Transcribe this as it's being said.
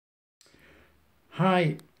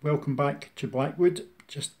Hi, welcome back to Blackwood.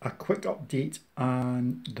 Just a quick update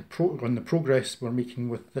on the progress we're making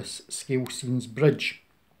with this scale scenes bridge.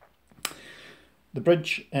 The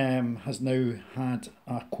bridge has now had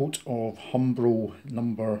a coat of Humbro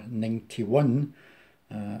number 91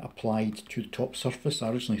 applied to the top surface. I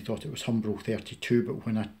originally thought it was Humbro 32, but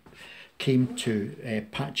when I came to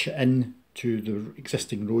patch it in to the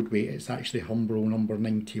existing roadway, it's actually Humbro number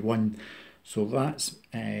 91. So that's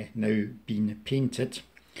now been painted.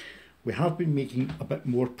 We have been making a bit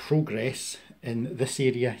more progress in this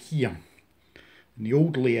area here. In the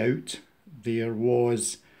old layout, there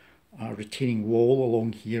was a retaining wall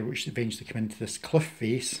along here which eventually came into this cliff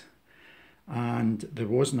face, and there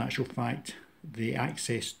was in actual fact the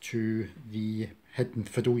access to the hidden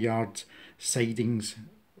fiddle yard sidings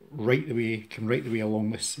right the way along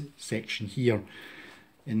this section here.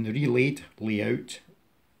 In the relaid layout,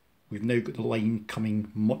 we've now got the line coming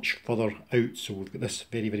much further out, so we've got this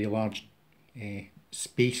very large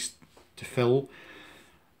space to fill,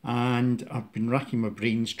 and I've been racking my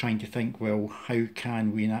brains trying to think, well, how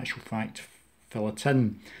can we in actual fact fill it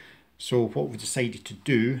in? So what we've decided to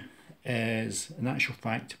do is in actual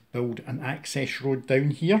fact build an access road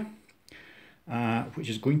down here, which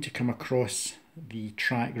is going to come across the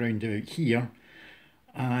track round about here.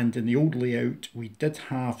 And in the old layout we did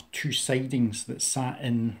have two sidings that sat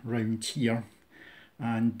in round here,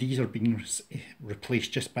 and these are being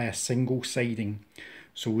replaced just by a single siding.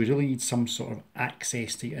 So we really need some sort of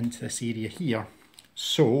access to get into this area here.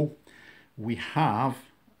 So we have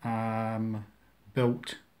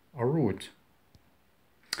built a road,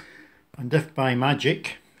 and if by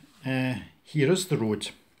magic here is the road.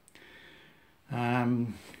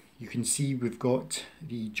 You can see we've got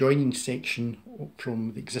the joining section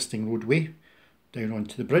from the existing roadway down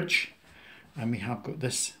onto the bridge, and we have got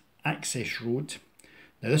this access road.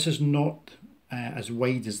 Now this is not as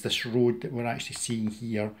wide as this road that we're actually seeing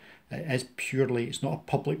here. It is purely, it's not a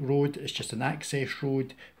public road, it's just an access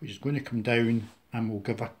road which is going to come down and will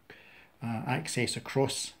give access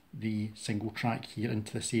across the single track here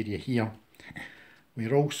into this area here.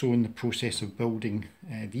 We're also in the process of building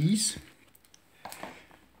these.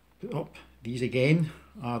 Up these again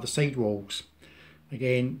are the sidewalls.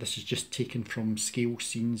 Again, this is just taken from scale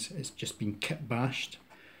scenes, it's just been kit bashed,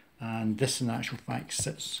 and this in actual fact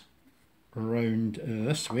sits around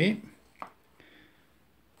this way.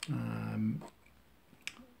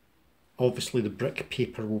 Obviously the brick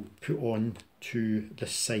paper will put on to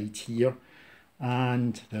this side here,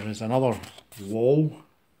 and there is another wall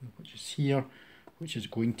which is here, which is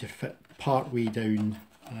going to fit part way down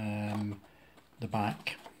the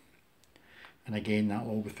back. And again, that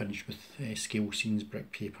will all be finished with scale scenes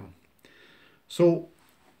brick paper. So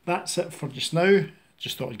that's it for just now.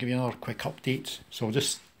 Just thought I'd give you another quick update. So I'll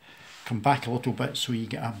just come back a little bit so you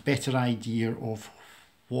get a better idea of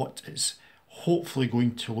what it's hopefully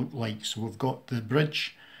going to look like. So we've got the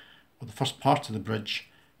bridge, or the first part of the bridge,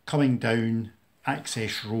 coming down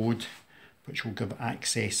access road, which will give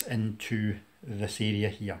access into this area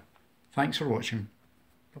here. Thanks for watching.